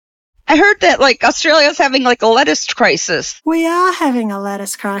I heard that like Australia's having like a lettuce crisis. We are having a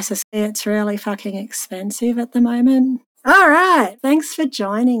lettuce crisis. It's really fucking expensive at the moment. All right. Thanks for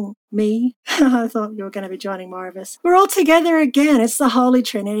joining me. I thought you were going to be joining more of us. We're all together again. It's the Holy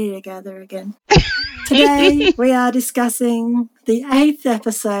Trinity together again. Today, we are discussing the 8th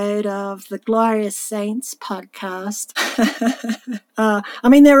episode of the Glorious Saints podcast. I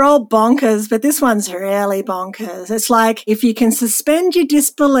mean, they're all bonkers, but this one's really bonkers. It's like if you can suspend your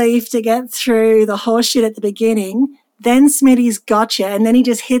disbelief to get through the horseshit at the beginning, then Smitty's got you, and then he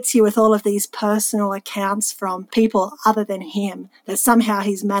just hits you with all of these personal accounts from people other than him that somehow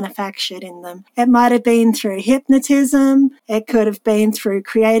he's manufactured in them. It might have been through hypnotism. It could have been through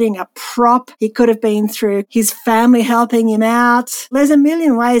creating a prop. It could have been through his family helping him out. There's a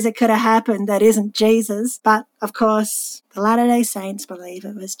million ways it could have happened that isn't Jesus, but of course, the Latter-day Saints believe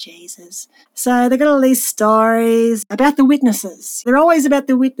it was Jesus. So they've got all these stories about the witnesses. They're always about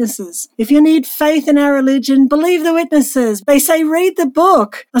the witnesses. If you need faith in our religion, believe the witnesses. They say read the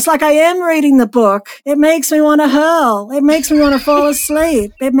book. It's like I am reading the book. It makes me want to hurl. It makes me want to fall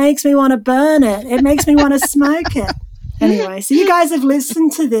asleep. It makes me want to burn it. It makes me want to smoke it. Anyway, so you guys have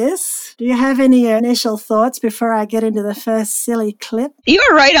listened to this. Do you have any initial thoughts before I get into the first silly clip? You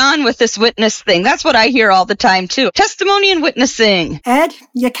are right on with this witness thing. That's what I hear all the time, too. Testimony and witnessing. Ed,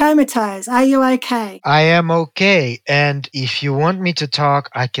 you're comatose. Are you okay? I am okay. And if you want me to talk,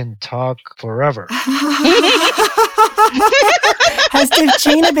 I can talk forever. Has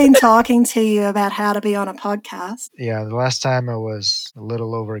Divchina been talking to you about how to be on a podcast? Yeah, the last time I was a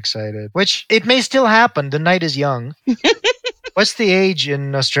little overexcited, which it may still happen. The night is young. What's the age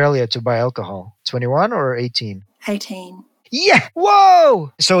in Australia to buy alcohol? 21 or 18? 18. Yeah!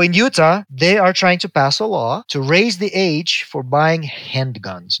 Whoa! So in Utah, they are trying to pass a law to raise the age for buying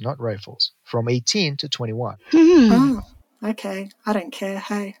handguns, not rifles, from 18 to 21. Oh, okay. I don't care.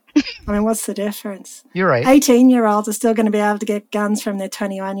 Hey. I mean, what's the difference? You're right. 18-year-olds are still going to be able to get guns from their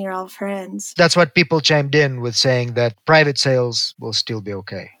 21-year-old friends. That's what people chimed in with, saying that private sales will still be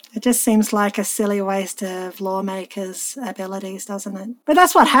okay. It just seems like a silly waste of lawmakers' abilities, doesn't it? But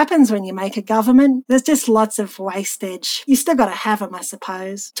that's what happens when you make a government. There's just lots of wastage. You still got to have them, I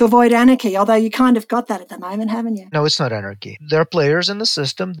suppose, to avoid anarchy, although you kind of got that at the moment, haven't you? No, it's not anarchy. There are players in the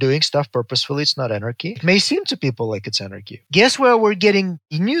system doing stuff purposefully. It's not anarchy. It may seem to people like it's anarchy. Guess where we're getting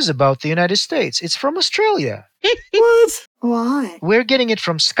news about the United States? It's from Australia. What? Why? We're getting it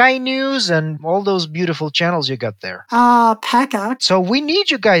from Sky News and all those beautiful channels you got there. Packer. So we need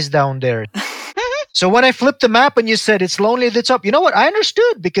you guys down there. So when I flipped the map and you said it's lonely at the top, you know what? I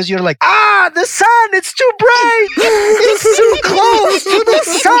understood, because you're like, the sun, it's too bright. It's too close to the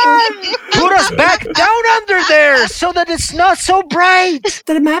sun. Put us back down under there so that it's not so bright.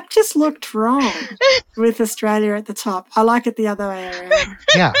 The map just looked wrong with Australia at the top. I like it the other way around.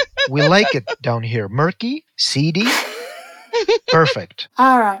 Yeah, we like it down here. Murky, seedy. Perfect.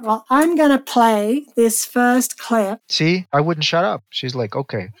 All right, well, I'm going to play this first clip. See, I wouldn't shut up. She's like,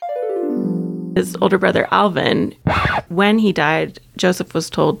 okay. His older brother, Alvin, when he died, Joseph was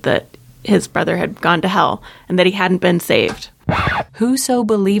told that his brother had gone to hell and that he hadn't been saved. Whoso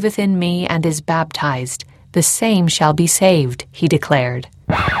believeth in me and is baptized, the same shall be saved, he declared.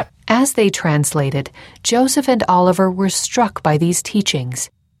 As they translated, Joseph and Oliver were struck by these teachings.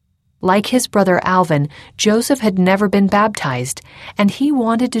 Like his brother Alvin, Joseph had never been baptized, and he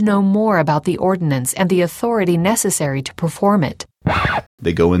wanted to know more about the ordinance and the authority necessary to perform it.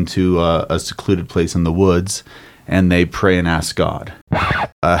 They go into a secluded place in the woods, and they pray and ask God.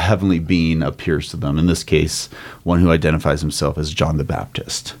 A heavenly being appears to them, in this case, one who identifies himself as John the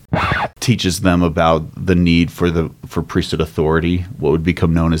Baptist. Teaches them about the need for priesthood authority, what would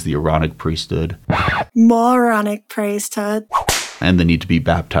become known as the Aaronic priesthood. Moronic priesthood. And the need to be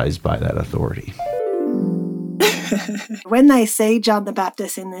baptized by that authority. When they see John the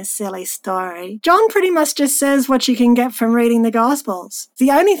Baptist in this silly story, John pretty much just says what you can get from reading the Gospels.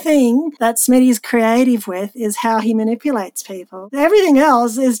 The only thing that Smitty's creative with is how he manipulates people. Everything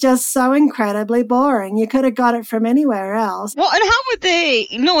else is just so incredibly boring. You could have got it from anywhere else. Well, and how would they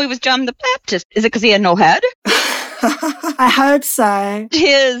know he was John the Baptist? Is it because he had no head? I hope so.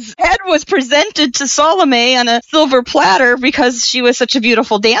 His head was presented to Salome on a silver platter because she was such a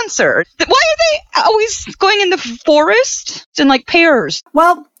beautiful dancer. Why are they always going in the forest? It's in like pairs.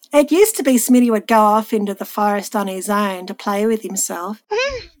 Well, it used to be Smitty would go off into the forest on his own to play with himself.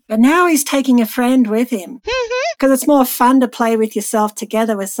 But now he's taking a friend with him. Because it's more fun to play with yourself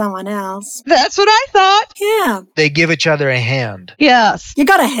together with someone else. That's what I thought. Yeah. They give each other a hand. Yes. You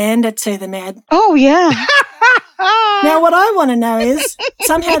got to hand it to them, Ed. Oh, yeah. Now, what I want to know is,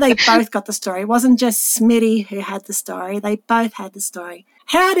 somehow they both got the story. It wasn't just Smitty who had the story. They both had the story.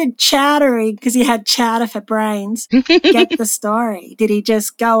 How did Chowdery, because he had chowder for brains, get the story? Did he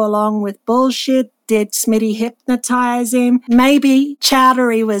just go along with bullshit? Did Smitty hypnotize him? Maybe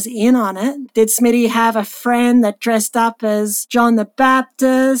Chowdery was in on it. Did Smitty have a friend that dressed up as John the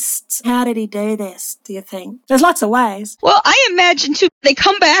Baptist? How did he do this, do you think? There's lots of ways. Well, I imagine, too, they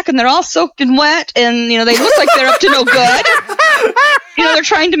come back and they're all soaked and wet and, they look like they're up to no good. They're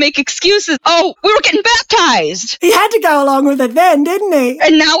trying to make excuses. Oh, we were getting baptized. He had to go along with it then, didn't he?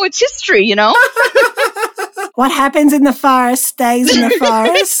 And now it's history, What happens in the forest stays in the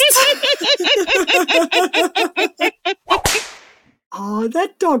forest. Oh,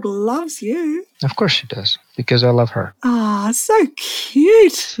 that dog loves you. Of course she does, because I love her. Oh, so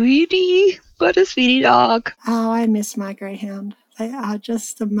cute. Sweetie. What a sweetie dog. Oh, I miss my greyhound. They are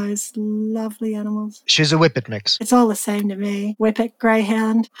just the most lovely animals. She's a Whippet mix. It's all the same to me. Whippet,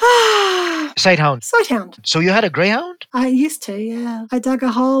 greyhound. Sighthound. Sighthound. So you had a greyhound? I used to, yeah. I dug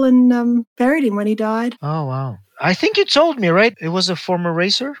a hole and buried him when he died. Oh, wow. I think you told me, right? It was a former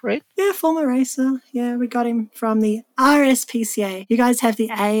racer, right? Yeah, former racer. Yeah, we got him from the RSPCA. You guys have the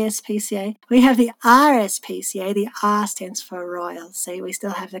ASPCA. We have the RSPCA. The R stands for Royal. See, we still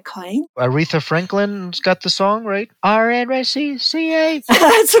have the Queen. Aretha Franklin's got the song, right? RSPCA.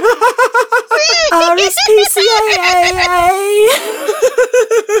 That's right. RSPCA.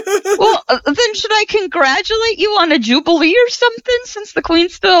 Well, then should I congratulate you on a jubilee or something, since the Queen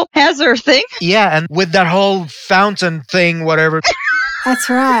still has her thing? Yeah, and with that whole fountain thing, whatever.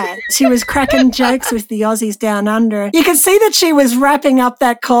 That's right. She was cracking jokes with the Aussies down under. You could see that she was wrapping up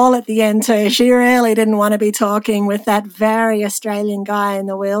that call at the end too. She really didn't want to be talking with that very Australian guy in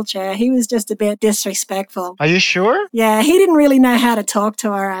the wheelchair. He was just a bit disrespectful. Are you sure? Yeah, he didn't really know how to talk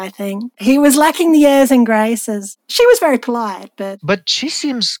to her, I think. He was lacking the airs and graces. She was very polite, but... But she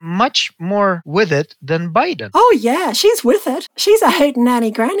seems much more with it than Biden. Oh, yeah, she's with it. She's a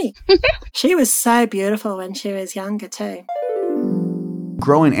hootenanny granny. She was so beautiful when she was younger too.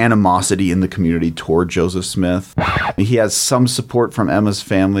 Growing animosity in the community toward Joseph Smith. He has some support from Emma's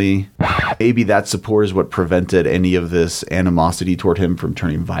family. Maybe that support is what prevented any of this animosity toward him from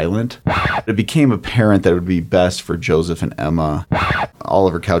turning violent. It became apparent that it would be best for Joseph and Emma,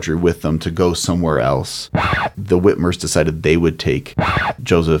 Oliver Cowdery with them, to go somewhere else. The Whitmers decided they would take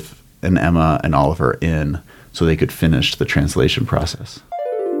Joseph and Emma and Oliver in so they could finish the translation process.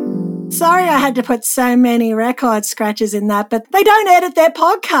 Sorry I had to put so many record scratches in that, but they don't edit their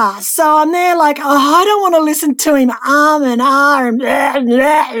podcast. So I'm there like, I don't want to listen to him and blah,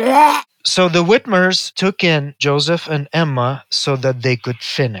 blah, blah. So the Whitmers took in Joseph and Emma so that they could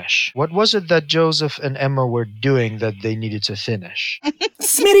finish. What was it that Joseph and Emma were doing that they needed to finish?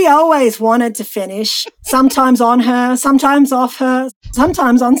 Smitty always wanted to finish. Sometimes on her, sometimes off her,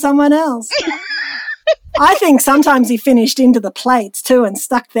 sometimes on someone else. I think sometimes he finished into the plates too and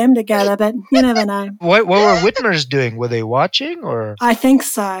stuck them together, but you never know. What were Whitmers doing? Were they watching or? I think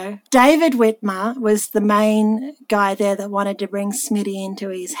so. David Whitmer was the main guy there that wanted to bring Smitty into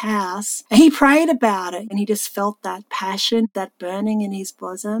his house. He prayed about it and he just felt that passion, that burning in his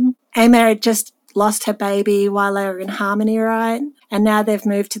bosom. Emma had just lost her baby while they were in Harmony, right? And now they've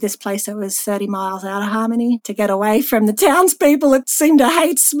moved to this place that was 30 miles out of Harmony to get away from the townspeople that seem to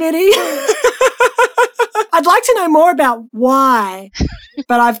hate Smitty. I'd like to know more about why,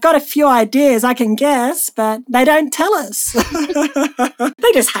 but I've got a few ideas I can guess, but they don't tell us.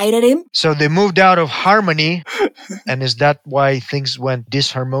 They just hated him. So they moved out of Harmony, and is that why things went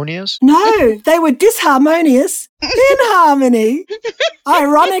disharmonious? No, they were disharmonious in Harmony.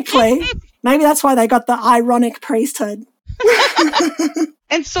 Ironically, maybe that's why they got the ironic priesthood.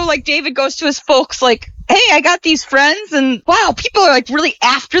 And so, David goes to his folks, hey, I got these friends, and wow, people are, really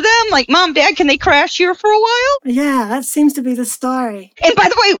after them. Mom, Dad, can they crash here for a while? Yeah, that seems to be the story. And by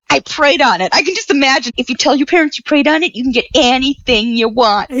the way, I prayed on it. I can just imagine, if you tell your parents you prayed on it, you can get anything you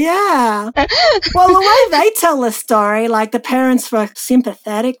want. Yeah. Well, the way they tell the story, the parents were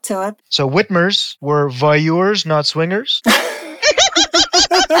sympathetic to it. So Whitmers were voyeurs, not swingers?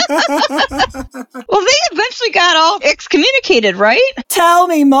 Well, they eventually got all excommunicated, right? Tell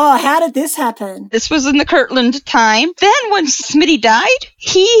me more. How did this happen? This was in the Kirtland time. Then when Smitty died,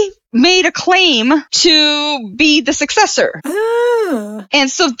 he made a claim to be the successor. Oh. And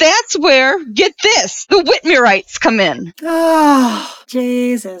so that's where, get this, the Whitmerites come in. Oh,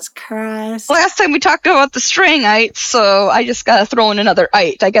 Jesus Christ. Last time we talked about the Strangites, so I just gotta throw in another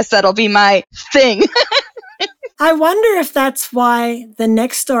ite. I guess that'll be my thing. I wonder if that's why the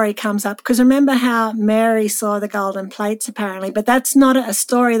next story comes up, because remember how Mary saw the golden plates apparently, but that's not a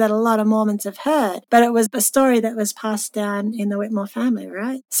story that a lot of Mormons have heard, but it was a story that was passed down in the Whitmore family,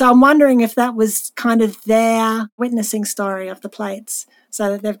 right? So I'm wondering if that was kind of their witnessing story of the plates,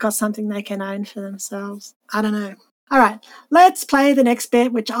 so that they've got something they can own for themselves. I don't know. All right, let's play the next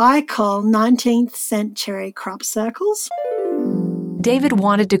bit, which I call 19th century crop circles. David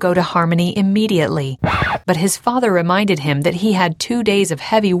wanted to go to Harmony immediately, but his father reminded him that he had 2 days of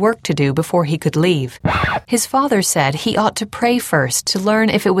heavy work to do before he could leave. His father said he ought to pray first to learn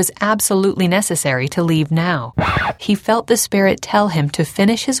if it was absolutely necessary to leave now. He felt the Spirit tell him to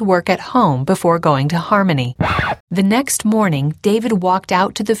finish his work at home before going to Harmony. The next morning, David walked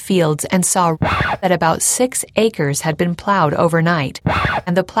out to the fields and saw that about 6 acres had been plowed overnight,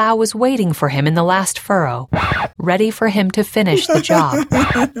 and the plow was waiting for him in the last furrow, ready for him to finish the job.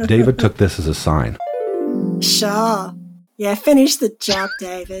 David took this as a sign. Sure. Yeah, finish the job,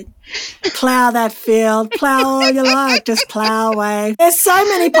 David. Plow that field. Plow all you like. Just plow away. There's so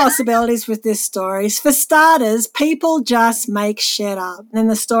many possibilities with this story. For starters, people just make shit up. And then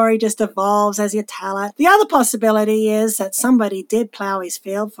the story just evolves as you tell it. The other possibility is that somebody did plow his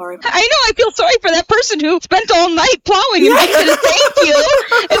field for him. I know, I feel sorry for that person who spent all night plowing and he said thank you.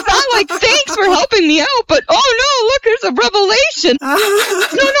 It's not like thanks for helping me out, but oh no, look, there's a revelation.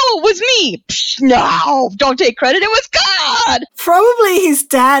 No, it was me. Psh, no, don't take credit. It was God. Probably his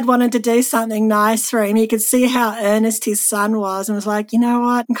dad wanted to do something nice for him. He could see how earnest his son was and was like, you know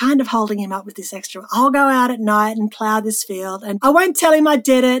what? I'm kind of holding him up with this extra. I'll go out at night and plow this field and I won't tell him I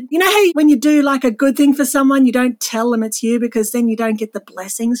did it. You know how when you do like a good thing for someone, you don't tell them it's you because then you don't get the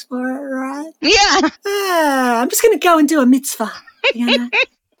blessings for it, right? Yeah. I'm just going to go and do a mitzvah. You know?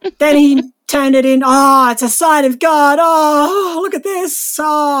 Then he turned it in. Oh, it's a sign of God. Oh, look at this.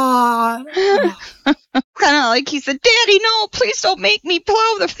 Oh. Kind of like he said, Daddy, no, please don't make me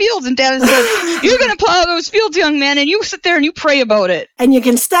plow the fields. And Dad said, you're going to plow those fields, young man, and you sit there and you pray about it. And you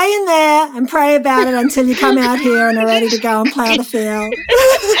can stay in there and pray about it until you come out here and are ready to go and plow the field.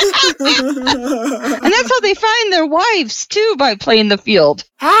 And that's how they find their wives, too, by playing the field.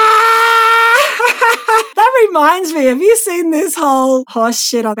 That reminds me, have you seen this whole horse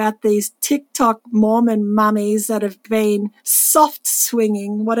shit about these TikTok Mormon mummies that have been soft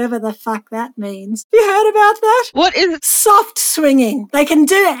swinging, whatever the fuck that means? Have you heard about that? What is soft swinging? They can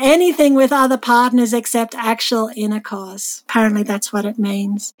do anything with other partners except actual intercourse. Apparently that's what it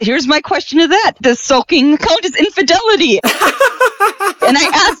means. Here's my question to that. Does soaking count as infidelity? And I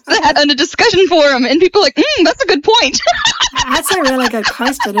asked that on a discussion forum, and people are like, that's a good point. That's a really good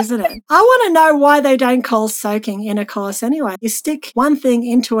question, isn't it? I want to know why they don't call soaking intercourse anyway. You stick one thing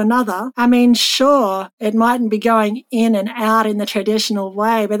into another. I mean, sure, it mightn't be going in and out in the traditional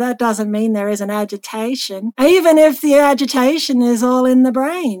way, but that doesn't mean there isn't agitation. Even if the agitation is all in the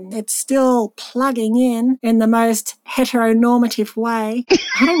brain, it's still plugging in the most heteronormative way.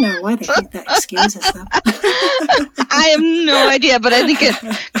 I don't know why they think that excuses them. I have no idea, but I think it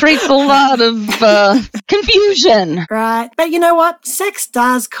creates a lot of confusion. Right. But you know what? Sex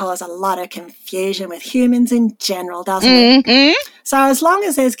does cause a lot of confusion with humans in general, doesn't it? So as long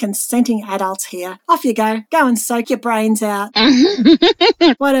as there's consenting adults here, off you go. Go and soak your brains out.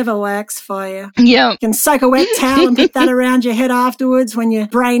 Whatever works for you. Yeah. You can soak a wet towel and put that around your head afterwards when your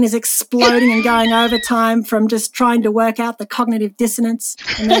brain is exploding and going overtime from just trying to work out the cognitive dissonance.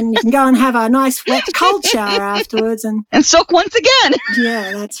 And then you can go and have a nice wet cold shower afterwards. And soak once again.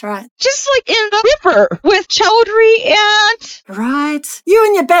 Yeah, that's right. Just like in the river with Chowdhury and... Right. You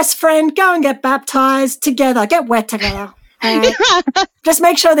and your best friend go and get baptized together. Get wet together. Just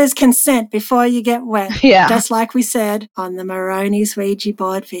make sure there's consent before you get wet. Yeah. Just like we said on the Moroni's Ouija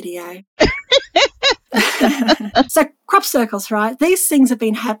board video. So crop circles, right? These things have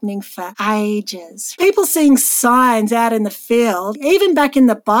been happening for ages. People seeing signs out in the field. Even back in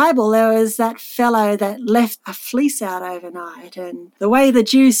the Bible, there was that fellow that left a fleece out overnight, and the way the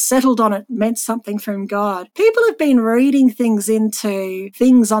Jews settled on it meant something from God. People have been reading things into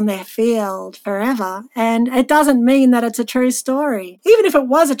things on their field forever, and it doesn't mean that it's a true story. Even if it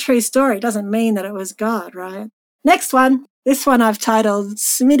was a true story, it doesn't mean that it was God, right? Next one. This one I've titled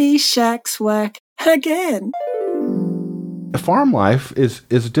Smitty Shack's Work Again. Farm life is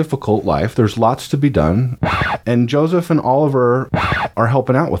a difficult life. There's lots to be done. And Joseph and Oliver are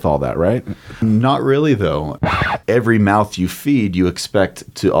helping out with all that, right? Not really, though. Every mouth you feed, you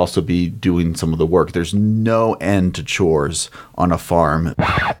expect to also be doing some of the work. There's no end to chores on a farm.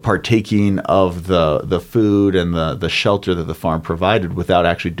 Partaking of the food and the shelter that the farm provided without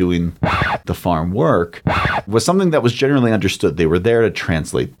actually doing the farm work was something that was generally understood. They were there to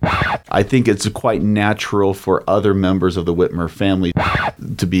translate. I think it's quite natural for other members of the Whitmer family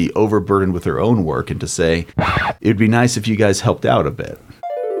to be overburdened with their own work and to say, it'd be nice if you guys helped out a bit.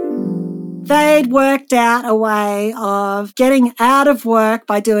 They'd worked out a way of getting out of work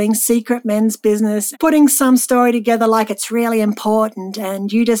by doing secret men's business, putting some story together like it's really important,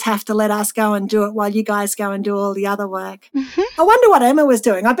 and you just have to let us go and do it while you guys go and do all the other work. Mm-hmm. I wonder what Emma was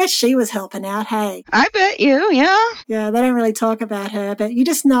doing. I bet she was helping out, hey? I bet you, yeah. Yeah, they don't really talk about her, but you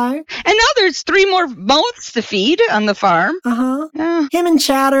just know. And now there's 3 more mouths to feed on the farm. Uh-huh. Yeah. Him and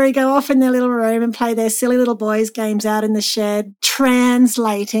Chowdery go off in their little room and play their silly little boys' games out in the shed,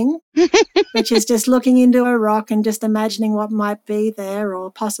 translating. Which is just looking into a rock and just imagining what might be there,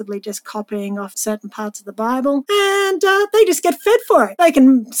 or possibly just copying off certain parts of the Bible. And they just get fed for it. They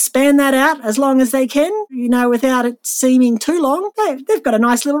can span that out as long as they can, without it seeming too long. They've got a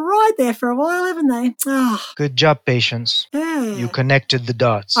nice little ride there for a while, haven't they? Oh. Good job, Patience. Yeah. You connected the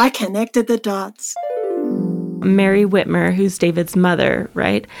dots. I connected the dots. Mary Whitmer, who's David's mother,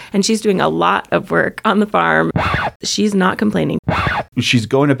 right? And she's doing a lot of work on the farm. She's not complaining. She's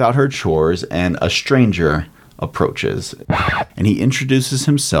going about her chores, and a stranger approaches, and he introduces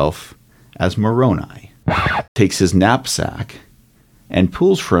himself as Moroni, takes his knapsack, and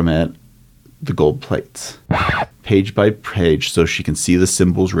pulls from it the gold plates, page by page, so she can see the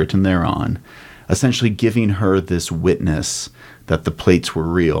symbols written thereon, essentially giving her this witness that the plates were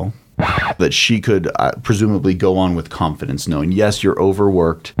real, that she could presumably go on with confidence, knowing, yes, you're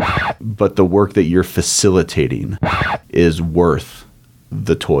overworked, but the work that you're facilitating is worth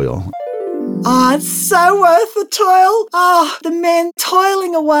the toil. Oh, it's so worth the toil. Oh, the men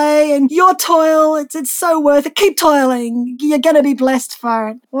toiling away, and your toil, it's so worth it. Keep toiling. You're going to be blessed for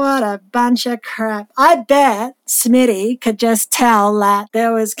it. What a bunch of crap. I bet Smitty could just tell that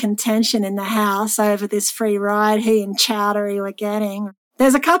there was contention in the house over this free ride he and Chowdery were getting.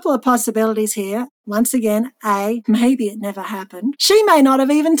 There's a couple of possibilities here. Once again, A, maybe it never happened. She may not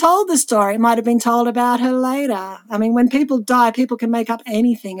have even told the story. It might have been told about her later. I mean, when people die, people can make up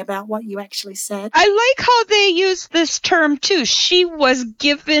anything about what you actually said. I like how they use this term, too. She was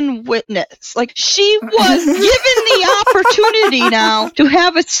given witness. Like, she was given the opportunity now to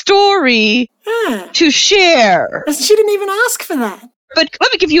have a story to share. She didn't even ask for that. But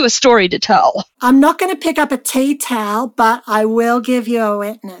let me give you a story to tell. I'm not going to pick up a tea towel, but I will give you a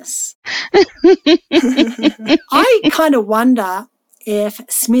witness. I kind of wonder if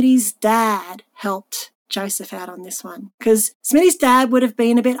Smitty's dad helped Joseph out on this one, because Smitty's dad would have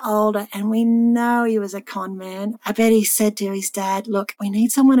been a bit older, and we know he was a con man. I bet he said to his dad, look, we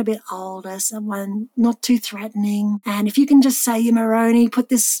need someone a bit older, someone not too threatening, and if you can just say you're Moroni, put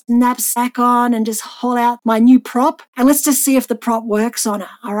this knapsack on and just haul out my new prop, and let's just see if the prop works on her,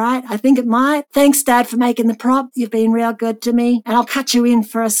 all right? I think it might. Thanks, Dad, for making the prop. You've been real good to me, and I'll cut you in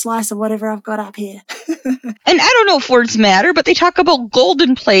for a slice of whatever I've got up here. And I don't know if words matter, but they talk about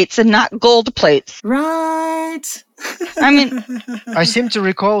golden plates and not gold plates. Right. I mean, I seem to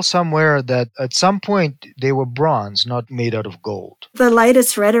recall somewhere that at some point they were bronze, not made out of gold. The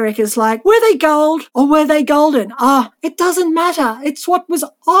latest rhetoric is like, were they gold or were they golden? It doesn't matter. It's what was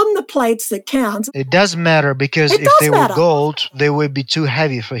on the plates that counts. It does matter, because if they were gold, they would be too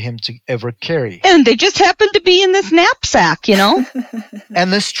heavy for him to ever carry. And they just happened to be in this knapsack,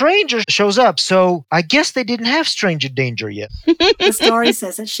 And the stranger shows up, so I guess they didn't have stranger danger yet. The story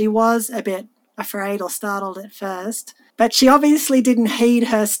says that she was a bit afraid or startled at first, but she obviously didn't heed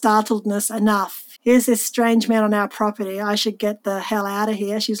her startledness enough. Here's this strange man on our property. I should get the hell out of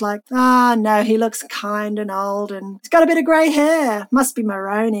here. She's like, no, he looks kind and old, and he's got a bit of grey hair. Must be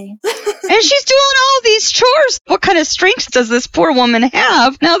Moroni. And she's doing all these chores. What kind of strength does this poor woman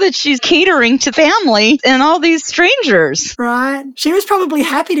have now that she's catering to family and all these strangers? Right. She was probably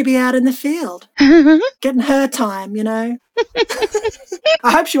happy to be out in the field. Getting her time,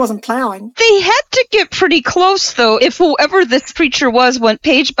 I hope she wasn't plowing. They had to get pretty close, though, if whoever this preacher was went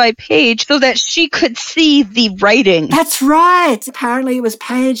page by page so that she could see the writing. That's right. Apparently it was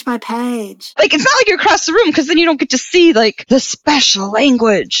page by page. Like, it's not like you're across the room, because then you don't get to see, like, the special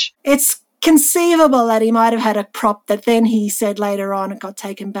language. It's conceivable that he might have had a prop that then he said later on it got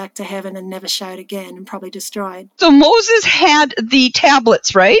taken back to heaven and never showed again and probably destroyed. So Moses had the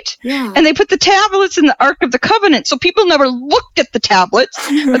tablets, right? Yeah. And they put the tablets in the Ark of the Covenant, so people never looked at the tablets,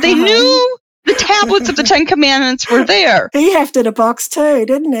 but they knew The tablets of the Ten Commandments were there. He hefted a box too,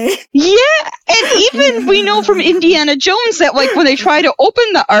 didn't he? Yeah, and even we know from Indiana Jones that, like, when they try to open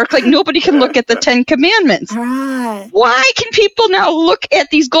the Ark, like, nobody can look at the Ten Commandments. Right. Why can people now look at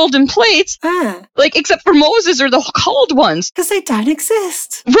these golden plates, like, except for Moses or the colored ones? Because they don't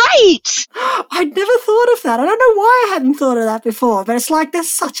exist. Right! I'd never thought of that. I don't know why I hadn't thought of that before, but it's like there's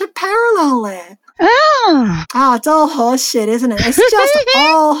such a parallel there. Ah. Oh, it's all horse shit, isn't it? It's just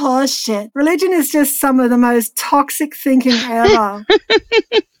all horse shit. Religion is just some of the most toxic thinking ever.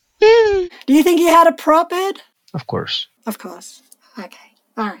 Do you think he had a prop, Ed? Of course. Of course. Okay.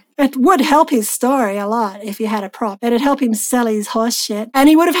 All right. It would help his story a lot if he had a prop. It'd help him sell his horse shit. And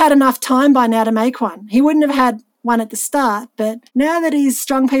he would have had enough time by now to make one. He wouldn't have had one at the start, but now that he's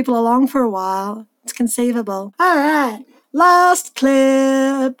strung people along for a while, it's conceivable. All right. Last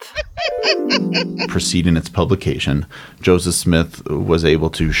clip. Preceding its publication, Joseph Smith was able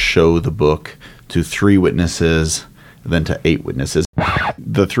to show the book to 3 witnesses, then to 8 witnesses.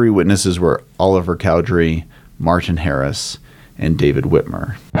 The 3 witnesses were Oliver Cowdery, Martin Harris, and David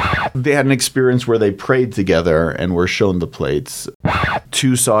Whitmer. They had an experience where they prayed together and were shown the plates.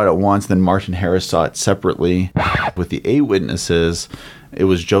 2 saw it at once, then Martin Harris saw it separately. With the 8 witnesses, it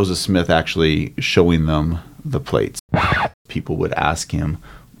was Joseph Smith actually showing them the plates. People would ask him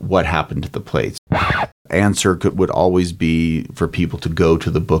what happened to the plates. Answer would always be for people to go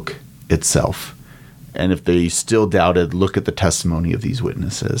to the book itself. And if they still doubted, look at the testimony of these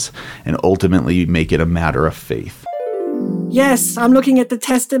witnesses and ultimately make it a matter of faith. Yes, I'm looking at the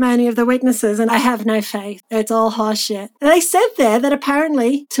testimony of the witnesses and I have no faith. It's all horseshit. They said there that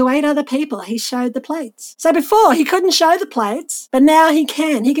apparently to 8 other people he showed the plates. So before he couldn't show the plates, but now he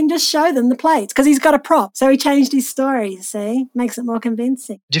can. He can just show them the plates because he's got a prop. So he changed his story, you see? Makes it more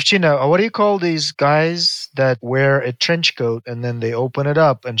convincing. Divchina, what do you call these guys that wear a trench coat and then they open it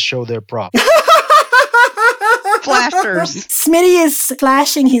up and show their prop? Flashers. Smitty is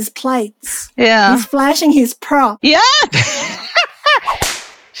flashing his plates. Yeah. He's flashing his prop. Yeah.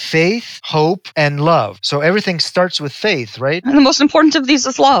 Faith, hope, and love. So everything starts with faith, right? And the most important of these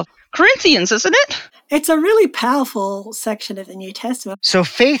is love. Corinthians, isn't it? It's a really powerful section of the New Testament. So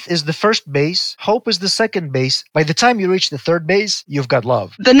faith is the first base, hope is the second base. By the time you reach the third base, you've got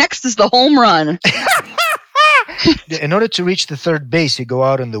love. The next is the home run. In order to reach the third base, you go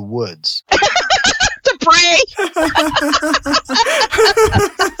out in the woods. To pray.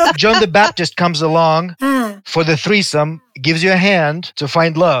 John the Baptist comes along for the threesome, gives you a hand to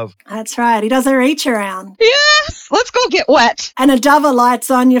find love. That's right. He does a reach around. Yes. Let's go get wet. And a dove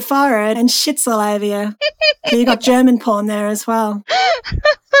lights on your forehead and shits all over you. So you got German porn there as well.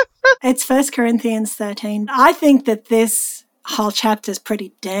 It's 1 Corinthians 13. I think that this whole chapter is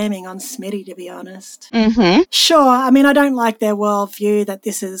pretty damning on Smitty, to be honest. Mm-hmm. Sure, I mean, I don't like their worldview that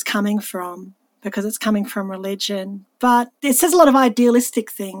this is coming from, because it's coming from religion. But it says a lot of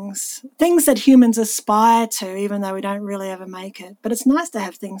idealistic things that humans aspire to, even though we don't really ever make it. But it's nice to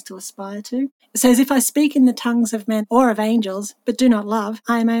have things to aspire to. It says, if I speak in the tongues of men or of angels, but do not love,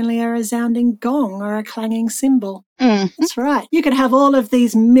 I am only a resounding gong or a clanging cymbal. That's right. You could have all of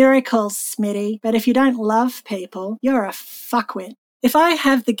these miracles, Smitty, but if you don't love people, you're a fuckwit. If I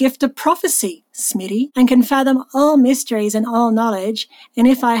have the gift of prophecy, Smitty, and can fathom all mysteries and all knowledge, and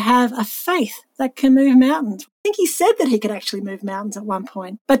if I have a faith that can move mountains. I think he said that he could actually move mountains at one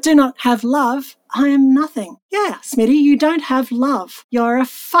point. But do not have love, I am nothing. Yeah, Smitty, you don't have love. You're a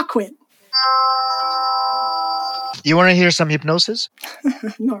fuckwit. You want to hear some hypnosis?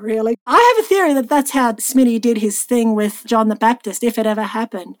 Not really. I have a theory that that's how Smitty did his thing with John the Baptist, if it ever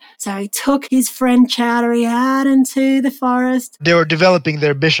happened. So he took his friend Chowdery out into the forest. They were developing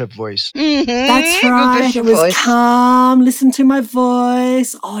their bishop voice. Mm-hmm. That's right. It was calm. Listen to my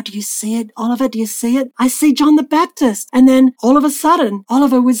voice. Oh, do you see it? Oliver, do you see it? I see John the Baptist. And then all of a sudden,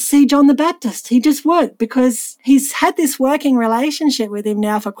 Oliver would see John the Baptist. He just would, because he's had this working relationship with him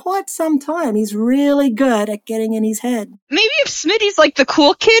now for quite some time. He's really good at getting in his head. Maybe if Smitty's like the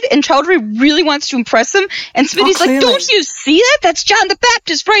cool kid and Chowdery really wants to impress him, and Smitty's like, don't you see that? That's John the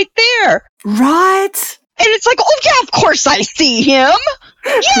Baptist right there. Right. And it's like, oh yeah, of course I see him.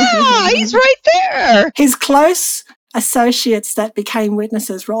 Yeah, he's right there. His close associates that became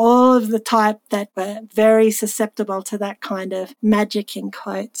witnesses were all of the type that were very susceptible to that kind of magic, in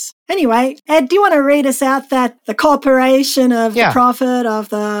quotes. Anyway, Ed, do you want to read us out the corporation of the prophet of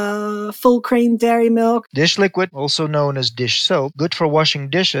the full cream dairy milk? Dish liquid, also known as dish soap, good for washing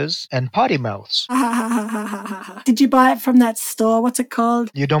dishes and potty mouths. Did you buy it from that store? What's it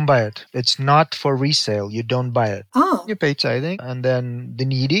called? You don't buy it. It's not for resale. You don't buy it. Oh. You pay tithing, and then the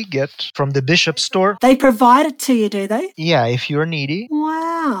needy get from the bishop store. They provide it to you, do they? Yeah, if you're needy.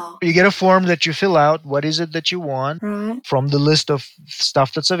 Wow. wow. You get a form that you fill out. What is it that you want? Right. From the list of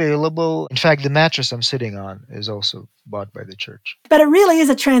stuff that's available. In fact, the mattress I'm sitting on is also bought by the church. But it really is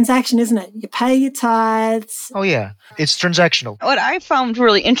a transaction, isn't it? You pay your tithes. Oh, yeah. It's transactional. What I found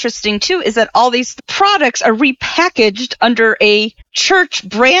really interesting, too, is that all these products are repackaged under a church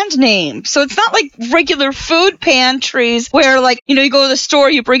brand name. So it's not like regular food pantries where, like, you know, you go to the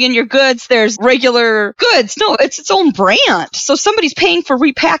store, you bring in your goods, there's regular goods. No, it's its own brand. So somebody's paying for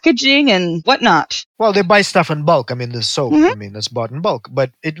repackaging and whatnot. Well, they buy stuff in bulk. I mean, the soap, that's bought in bulk.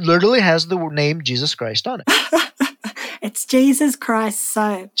 But it literally has the name Jesus Christ on it. It's Jesus Christ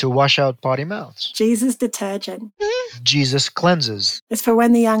soap. To wash out potty mouths. Jesus detergent. Jesus cleanses. It's for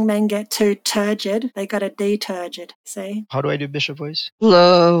when the young men get too turgid, they got to deturgid. See? How do I do bishop voice?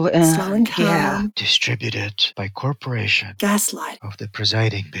 Slow and, Slow and calm. yeah. Distributed by corporation Gaslight. of the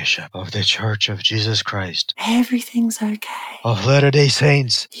presiding bishop of the Church of Jesus Christ Everything's okay. of Latter-day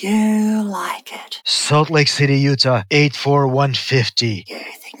Saints, You like it. Salt Lake City, Utah, 84150. You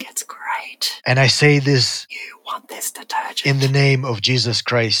think it's great. And I say this You want this detergent. in the name of Jesus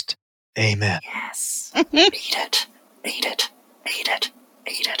Christ. Amen. Yes. Eat it. Eat it. Eat it.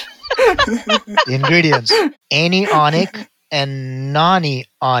 Eat it. Ingredients: anionic and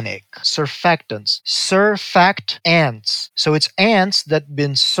non-ionic surfactants. Surfactants. So it's ants that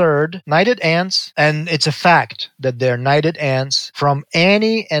been served, knighted ants, and it's a fact that they're knighted ants from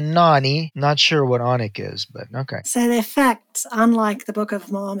ani and nani. Not sure what onic is, but okay. So they're facts, unlike the Book of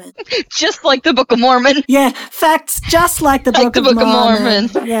Mormon. Just like the Book of Mormon. Yeah, facts just like the Like Book the of Book of Mormon.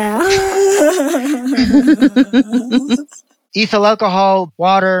 Mormon. Yeah. Ethyl alcohol,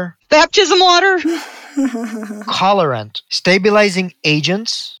 water, Baptism water. colorant, stabilizing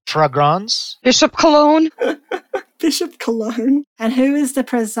agents, fragrance. Bishop Cologne. Bishop Cologne. And who is the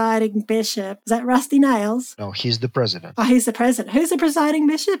presiding bishop? Is that Rusty Nails? No, he's the president. Oh, he's the president. Who's the presiding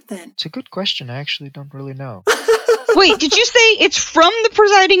bishop then? It's a good question. I actually don't really know. Wait, did you say it's from the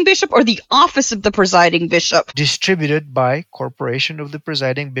presiding bishop or the office of the presiding bishop? Distributed by corporation of the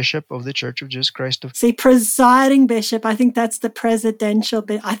presiding bishop of the Church of Jesus Christ of... See, presiding bishop, I think that's the presidential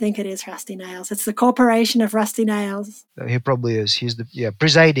bit. I think it is Rusty Nails. It's the corporation of Rusty Nails. He probably is. He's the... Yeah,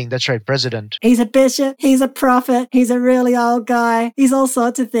 presiding. That's right, president. He's a bishop. He's a prophet. He's a really old guy. He's all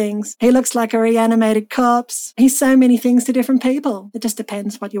sorts of things. He looks like a reanimated corpse. He's so many things to different people. It just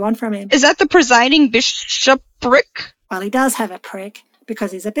depends what you want from him. Is that the presiding bishopric? Well, he does have a prick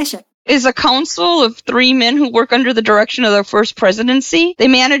because he's a bishop. Is a council of 3 men who work under the direction of the first presidency. They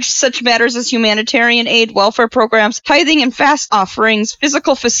manage such matters as humanitarian aid, welfare programs, tithing and fast offerings,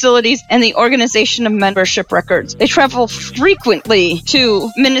 physical facilities, and the organization of membership records. They travel frequently to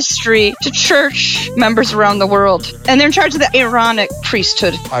ministry, to church members around the world. And they're in charge of the Aaronic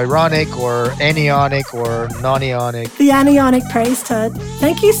priesthood. Ironic or anionic or non-ionic. The anionic priesthood.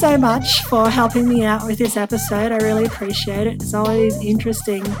 Thank you so much for helping me out with this episode. I really appreciate it. It's always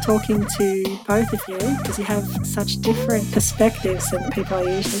interesting talking to both of you because you have such different perspectives than people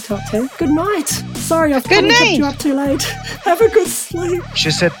I usually talk to. Good night. Sorry, I've probably kept you up too late. Have a good sleep.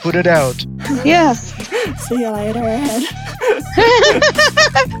 She said put it out. Yes. See you later, Ed.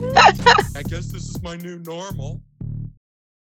 I guess this is my new normal.